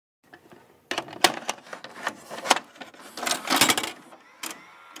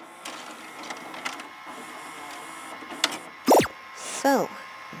So,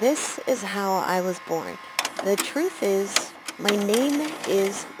 this is how I was born. The truth is, my name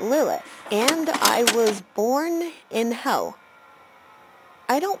is Lilith, and I was born in hell.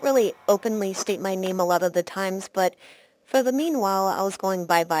 I don't really openly state my name a lot of the times, but for the meanwhile, I was going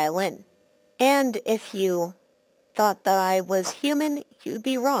by Violin. And if you thought that I was human, you'd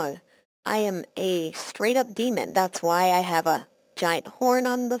be wrong. I am a straight-up demon. That's why I have a giant horn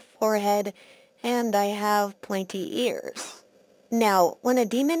on the forehead, and I have pointy ears. Now, when a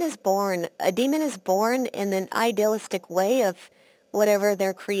demon is born in an idealistic way of whatever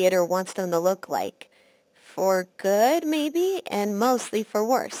their creator wants them to look like. For good, maybe, and mostly for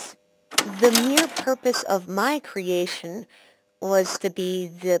worse. The mere purpose of my creation was to be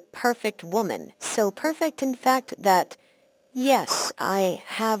the perfect woman. So perfect, in fact, that, yes, I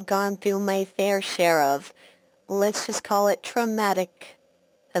have gone through my fair share of, let's just call it traumatic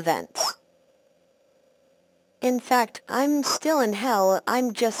events. In fact, I'm still in hell.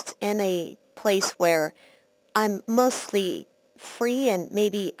 I'm just in a place where I'm mostly free and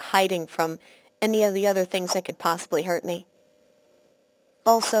maybe hiding from any of the other things that could possibly hurt me.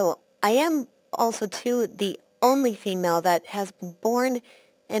 Also, I am also, too, the only female that has been born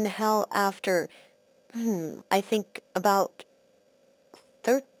in hell after, I think about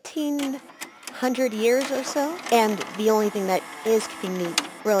 1,300 years or so. And the only thing that is keeping me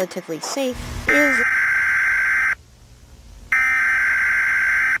relatively safe is...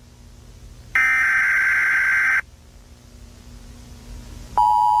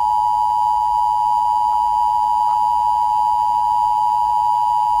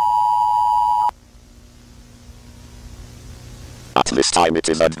 At this time it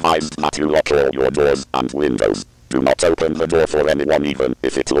is advised that you lock all your doors and windows. Do not open the door for anyone even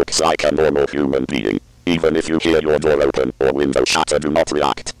if it looks like a normal human being. Even if you hear your door open or window shatter, do not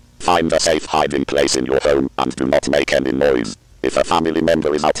react. Find a safe hiding place in your home and do not make any noise. If a family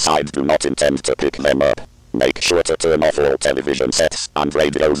member is outside, do not intend to pick them up. Make sure to turn off all television sets and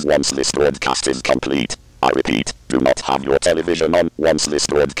radios once this broadcast is complete. I repeat, do not have your television on once this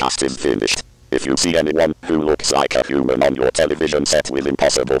broadcast is finished. If you see anyone who looks like a human on your television set with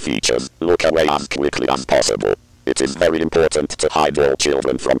impossible features, look away as quickly as possible. It is very important to hide all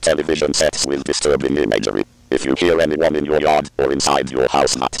children from television sets with disturbing imagery. If you hear anyone in your yard or inside your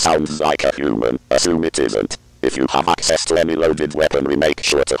house that sounds like a human, assume it isn't. If you have access to any loaded weaponry, make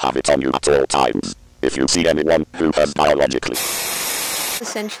sure to have it on you at all times. If you see anyone who has biologically...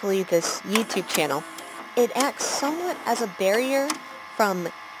 essentially this YouTube channel. It acts somewhat as a barrier from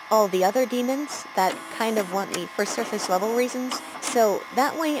all the other demons that kind of want me for surface level reasons, so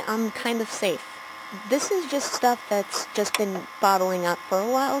that way I'm kind of safe. This is just stuff that's just been bottling up for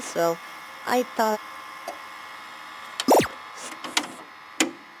a while, so I thought...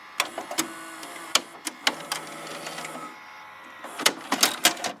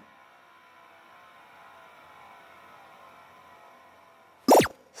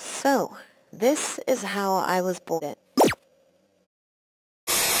 So, this is how I was born.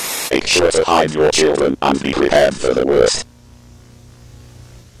 Make sure to hide your children and be prepared for the worst.